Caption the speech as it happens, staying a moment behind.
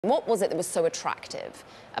What was it that was so attractive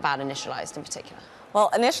about Initialized in particular? Well,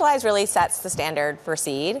 Initialized really sets the standard for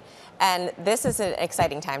seed, and this is an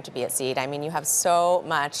exciting time to be at seed. I mean, you have so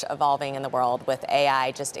much evolving in the world with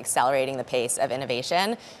AI just accelerating the pace of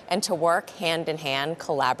innovation, and to work hand in hand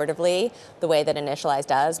collaboratively the way that Initialized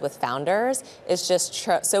does with founders is just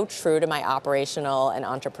so true to my operational and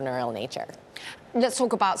entrepreneurial nature. Let's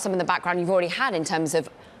talk about some of the background you've already had in terms of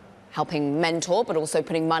helping mentor, but also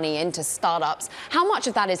putting money into startups. How much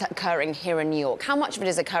of that is occurring here in New York? How much of it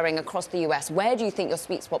is occurring across the US? Where do you think your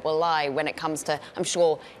sweet spot will lie when it comes to, I'm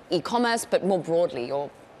sure, e-commerce, but more broadly, your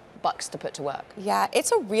bucks to put to work? Yeah,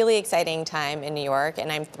 it's a really exciting time in New York, and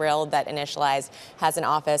I'm thrilled that Initialized has an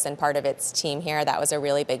office and part of its team here. That was a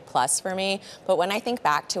really big plus for me. But when I think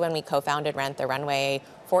back to when we co-founded Rent the Runway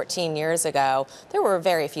 14 years ago, there were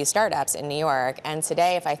very few startups in New York. And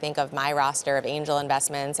today, if I think of my roster of angel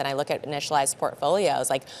investments and I look at Initialized portfolios,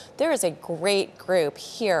 like there is a great group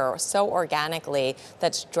here so organically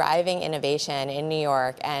that's driving innovation in New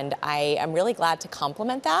York. And I am really glad to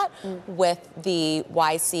complement that with the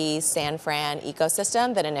YC San Fran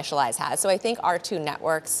ecosystem that Initialized has. So I think our two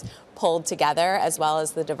networks pulled together, as well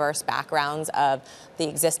as the diverse backgrounds of the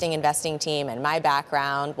existing investing team and my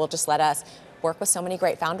background, will just let us work with so many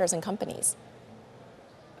great founders and companies.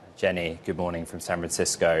 Jenny, good morning from San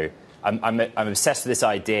Francisco. I'm obsessed with this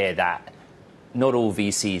idea that not all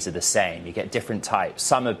VCs are the same. You get different types.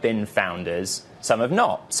 Some have been founders, some have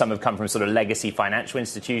not. Some have come from sort of legacy financial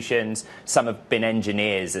institutions. Some have been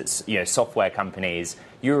engineers at software companies.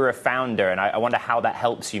 You were a founder, and I wonder how that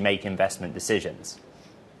helps you make investment decisions.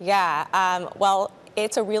 Yeah, well,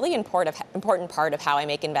 it's a really important part of how I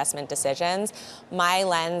make investment decisions. My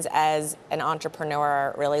lens as an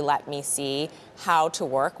entrepreneur really let me see how to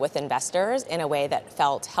work with investors in a way that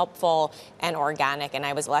felt helpful and organic. And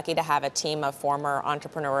I was lucky to have a team of former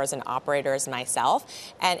entrepreneurs and operators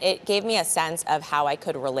myself. And it gave me a sense of how I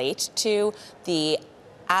could relate to the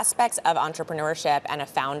aspects of entrepreneurship and a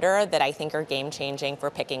founder that I think are game-changing for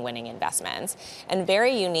picking winning investments. And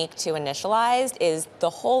very unique to Initialized is the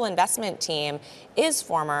whole investment team is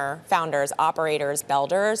former founders, operators,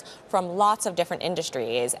 builders from lots of different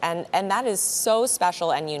industries. And that is so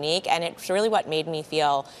special and unique, and it's really what made me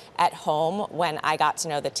feel at home when I got to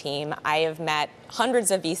know the team. I have met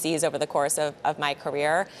hundreds of VCs over the course of my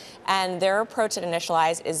career, and their approach at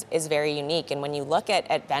Initialized is very unique. And when you look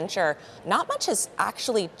at venture, not much has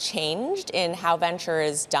actually changed in how venture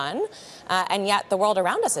is done, and yet the world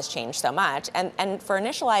around us has changed so much. And for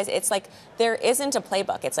Initialized, it's like there isn't a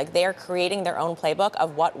playbook. It's like they're creating their own playbook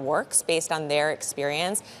of what works based on their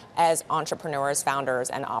experience as entrepreneurs, founders,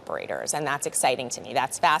 and operators. And that's exciting to me.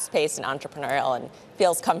 That's fast-paced and entrepreneurial and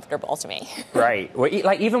feels comfortable to me. Right. Well,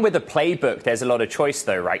 like even with the playbook, there's a lot of choice,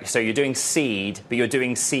 though, right? So you're doing seed, but you're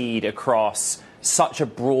doing seed across such a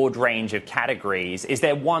broad range of categories. Is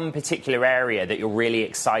there one particular area that you're really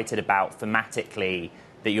excited about thematically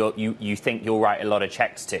that you think you'll write a lot of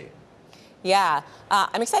checks to? Yeah,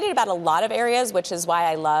 I'm excited about a lot of areas, which is why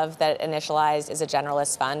I love that Initialized is a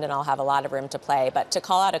generalist fund and I'll have a lot of room to play. But to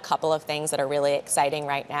call out a couple of things that are really exciting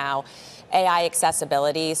right now, AI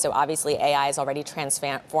accessibility. So obviously AI has already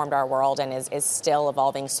transformed our world and is still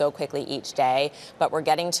evolving so quickly each day. But we're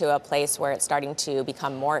getting to a place where it's starting to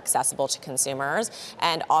become more accessible to consumers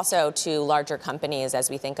and also to larger companies as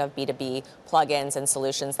we think of B2B plugins and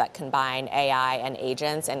solutions that combine AI and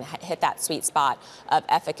agents and hit that sweet spot of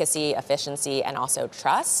efficacy, efficiency, and also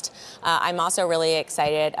trust. I'm also really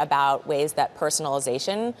excited about ways that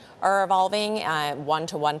personalization are evolving,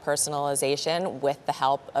 one-to-one personalization with the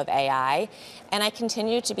help of AI. And I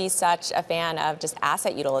continue to be such a fan of just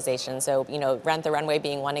asset utilization. So, Rent the Runway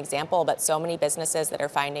being one example, but so many businesses that are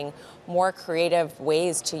finding more creative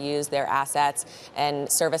ways to use their assets and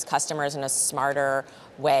service customers in a smarter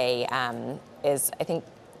way is, I think,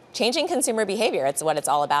 changing consumer behavior. It's what it's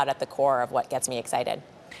all about at the core of what gets me excited.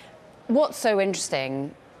 What's so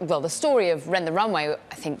interesting, well, the story of Rent the Runway,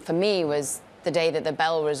 I think for me, was the day that the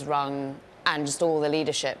bell was rung and just all the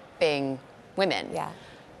leadership being women. Yeah.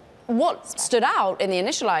 What stood out in the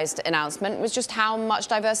Initialized announcement was just how much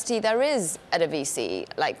diversity there is at a VC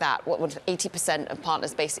like that. What would 80% of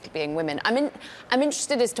partners basically being women? I'm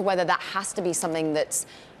interested as to whether that has to be something that's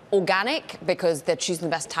organic because they're choosing the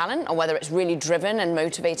best talent, or whether it's really driven and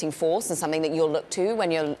motivating force and something that you'll look to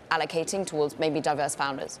when you're allocating towards maybe diverse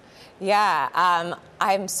founders? Yeah,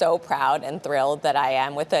 I'm so proud and thrilled that I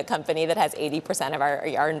am with a company that has 80% of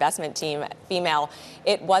our investment team female.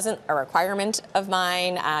 It wasn't a requirement of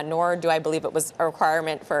mine, nor do I believe it was a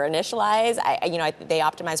requirement for Initialize. They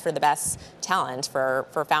optimize for the best talent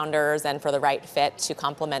for founders and for the right fit to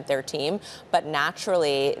complement their team. But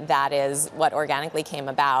naturally, that is what organically came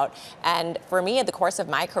about. And for me, at the course of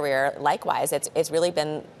my career, likewise, it's really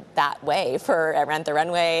been that way at Rent the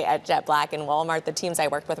Runway, at Jet Black and Walmart. The teams I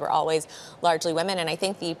worked with were always largely women. And I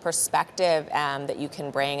think the perspective that you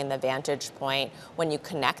can bring and the vantage point when you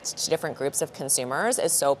connect to different groups of consumers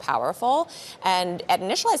is so powerful. And at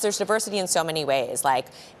Initialize, there's diversity in so many ways, like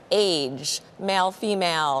age, male,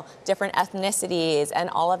 female, different ethnicities, and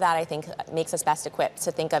all of that, I think, makes us best equipped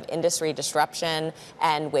to think of industry disruption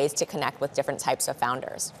and ways to connect with different types of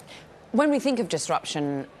founders. When we think of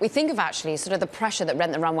disruption, we think of actually sort of the pressure that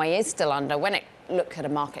Rent the Runway is still under when it look at a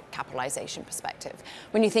market capitalization perspective.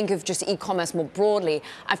 When you think of just e-commerce more broadly,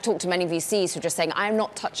 I've talked to many VCs who are just saying, I'm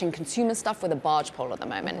not touching consumer stuff with a barge pole at the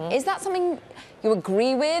moment. Mm-hmm. Is that something you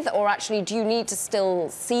agree with, or actually do you need to still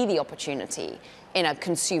see the opportunity in a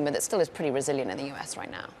consumer that still is pretty resilient in the US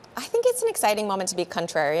right now? I think it's an exciting moment to be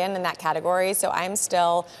contrarian in that category. So I'm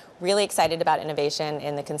still really excited about innovation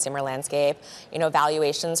in the consumer landscape.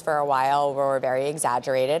 Valuations for a while were very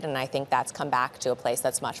exaggerated, and I think that's come back to a place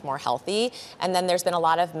that's much more healthy. And then there's been a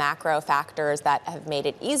lot of macro factors that have made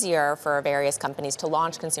it easier for various companies to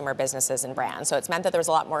launch consumer businesses and brands. So it's meant that there was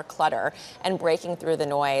a lot more clutter, and breaking through the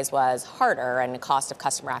noise was harder, and the cost of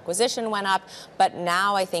customer acquisition went up. But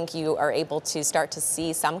now I think you are able to start to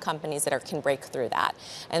see some companies that can break through that.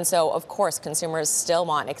 And so, of course, consumers still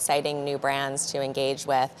want exciting new brands to engage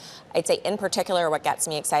with. I'd say in particular what gets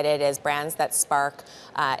me excited is brands that spark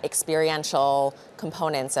experiential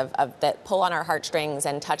components that pull on our heartstrings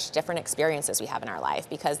and touch different experiences we have in our life,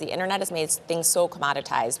 because the internet has made things so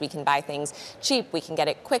commoditized. We can buy things cheap, we can get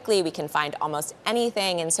it quickly, we can find almost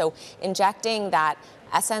anything. And so injecting that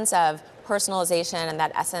essence of personalization and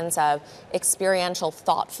that essence of experiential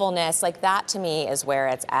thoughtfulness, like that to me is where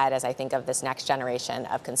it's at as I think of this next generation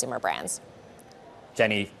of consumer brands.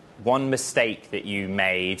 Jenny, one mistake that you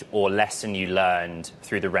made or lesson you learned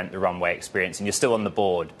through the Rent the Runway experience, and you're still on the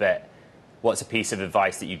board, but what's a piece of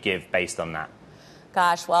advice that you give based on that?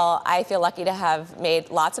 Gosh, well, I feel lucky to have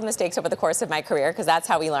made lots of mistakes over the course of my career, because that's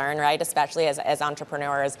how we learn, right? Especially as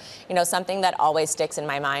entrepreneurs. Something that always sticks in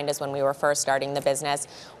my mind is when we were first starting the business,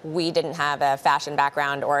 we didn't have a fashion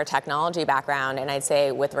background or a technology background. And I'd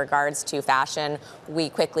say with regards to fashion, we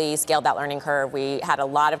quickly scaled that learning curve. We had a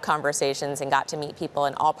lot of conversations and got to meet people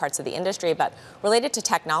in all parts of the industry. But related to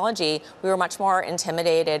technology, we were much more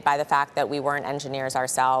intimidated by the fact that we weren't engineers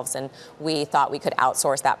ourselves, and we thought we could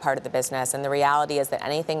outsource that part of the business. And the reality is that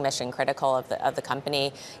anything mission critical of the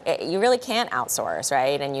company, you really can't outsource,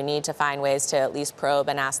 right? And you need to find ways to at least probe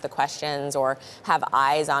and ask the questions, or have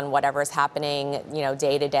eyes on whatever's happening,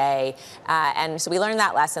 day to day. And so we learned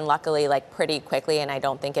that lesson, luckily, pretty quickly. And I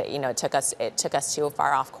don't think it took us too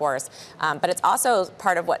far off course. But it's also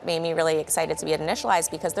part of what made me really excited to be at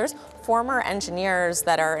Initialized, because there's former engineers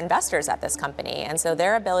that are investors at this company. And so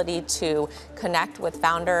their ability to connect with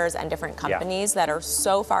founders and different companies that are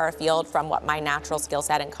so far afield from what my natural skill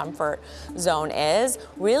set and comfort zone is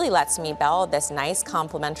really lets me build this nice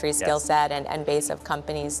complementary skill set and base of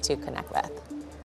companies to connect with.